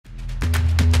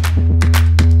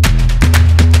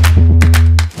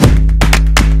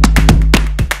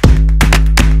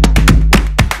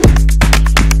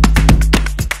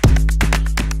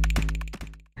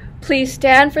Please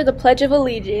stand for the Pledge of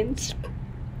Allegiance.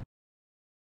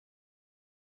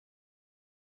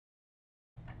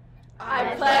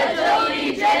 I pledge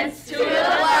allegiance to the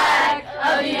flag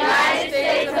of the United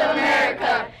States of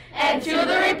America and to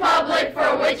the republic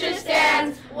for which it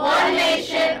stands, one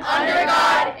nation, under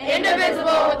God,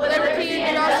 indivisible, with liberty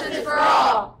and justice for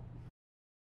all.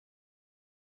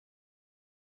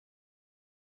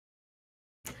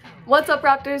 What's up,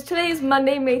 Raptors? Today is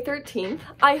Monday, May 13th.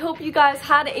 I hope you guys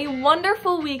had a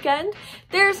wonderful weekend.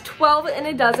 There's 12 in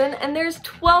a dozen, and there's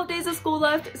 12 days of school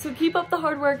left, so keep up the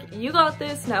hard work. You got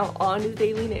this. Now on to the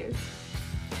daily news.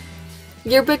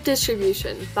 Yearbook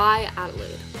distribution by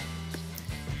Adelaide.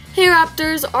 Hey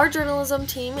Raptors, our journalism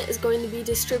team is going to be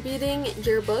distributing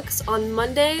yearbooks on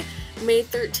Monday, May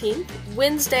 13th,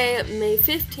 Wednesday, May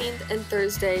 15th, and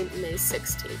Thursday, May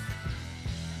 16th.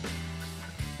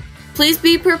 Please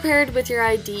be prepared with your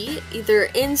ID, either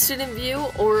in student view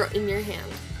or in your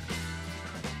hand.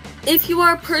 If you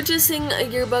are purchasing a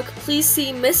yearbook, please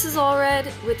see Mrs. Allred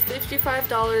with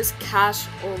 $55 cash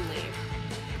only.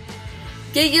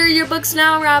 Get your yearbooks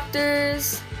now,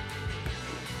 Raptors!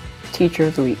 Teacher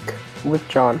of the Week with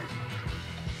John.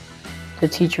 The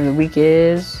teacher of the week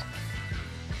is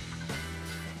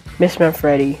Miss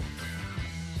Manfredi.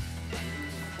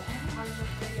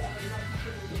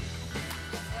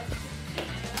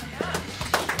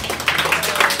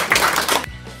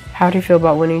 How do you feel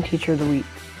about winning Teacher of the Week?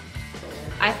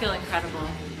 I feel incredible.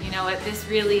 You know what, this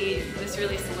really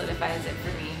solidifies it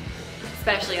for me,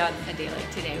 especially on a day like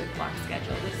today with block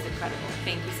schedule. This is incredible.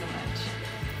 Thank you so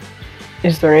much.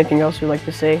 Is there anything else you'd like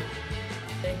to say?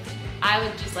 I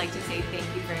would just like to say thank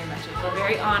you very much. I feel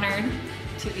very honored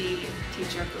to be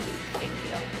Teacher of the Week. Thank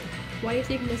you. Why do you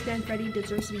think Miss Manfredi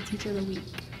deserves to be Teacher of the Week?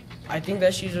 I think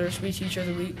that she deserves to be Teacher of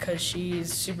the Week because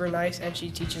she's super nice and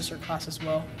she teaches her class as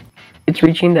well. It's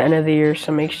reaching the end of the year,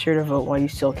 so make sure to vote while you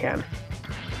still can.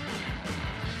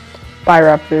 Bye,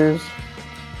 Raptors.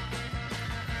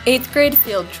 8th grade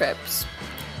field trips.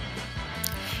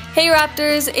 Hey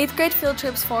Raptors, 8th grade field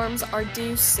trips forms are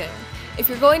due soon. If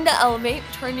you're going to Elevate,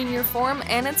 turn in your form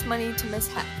and it's money to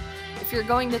Miss Heck. If you're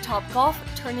going to Top Golf,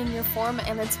 turn in your form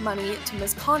and it's money to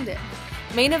Miss Condon.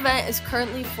 Main event is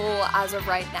currently full as of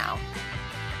right now.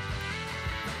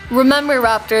 Remember,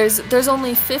 Raptors, there's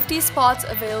only 50 spots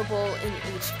available in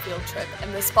each field trip,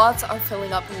 and the spots are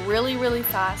filling up really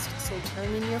fast, so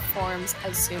turn in your forms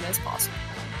as soon as possible.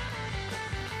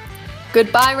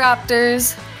 Goodbye,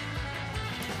 Raptors!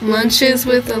 Lunches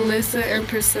with Alyssa and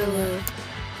Priscilla.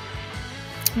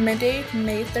 Monday,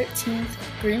 May 13th,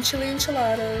 green chili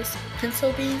enchiladas,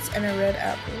 pinto beans, and a red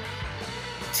apple.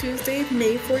 Tuesday,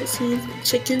 May 14th,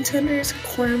 chicken tenders,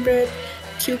 cornbread,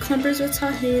 cucumbers with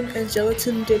tahini, and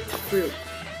gelatin dipped fruit.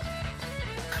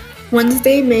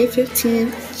 Wednesday, May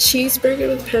 15th, cheeseburger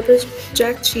with pepper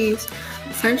jack cheese,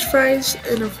 french fries,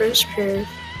 and a fresh pear.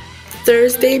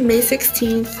 Thursday, May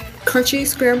 16th, country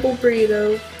scrambled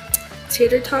burrito,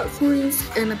 tater tot corns,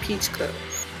 and a peach cup.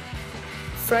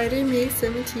 Friday, May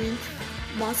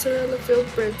 17th, mozzarella filled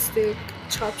breadstick,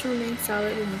 chopped romaine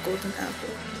salad, and a golden apple.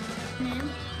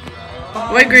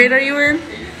 What grade are you in?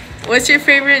 What's your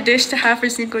favorite dish to have for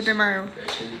Cinco de Mayo?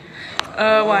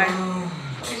 Why?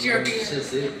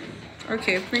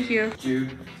 Okay, thank you.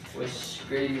 Jude, which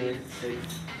grade are you in?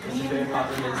 What's your favorite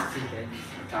popular chicken?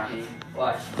 Tahini.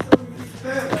 Why?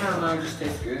 I don't know, it just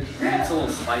tastes good. It's a little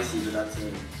spicy, but that's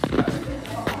it.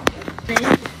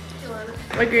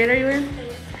 What grade are you in?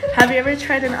 Have you ever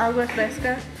tried an agua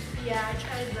fresca? Yeah, I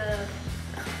tried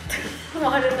the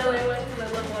watermelon one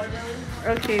because I love watermelon.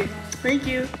 Okay, thank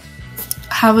you.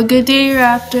 Have a good day,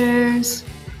 Raptors!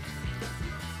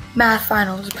 Math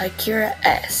Finals by Kira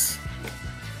S.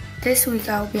 This week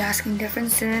I will be asking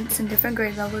different students in different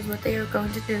grade levels what they are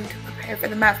going to do to prepare for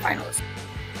the math finals.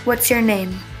 What's your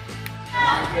name?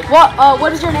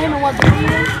 What is your name and what grade are you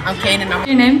in? I'm Kane and I'm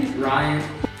Your name? Ryan.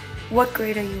 What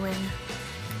grade are you in?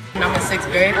 in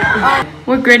 6th grade.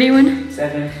 What grade are you in?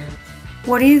 7.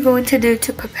 What are you going to do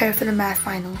to prepare for the math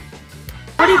final?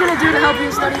 What are you going to do to help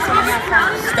you study for the math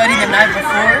finals? Study the night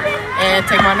before and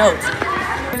take my notes.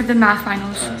 For the math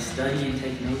finals. Study and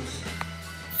take notes.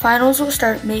 Finals will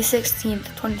start May 16th,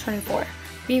 2024.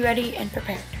 Be ready and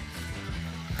prepared.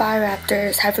 Bye,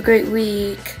 Raptors. Have a great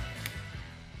week.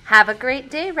 Have a great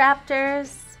day,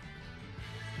 Raptors.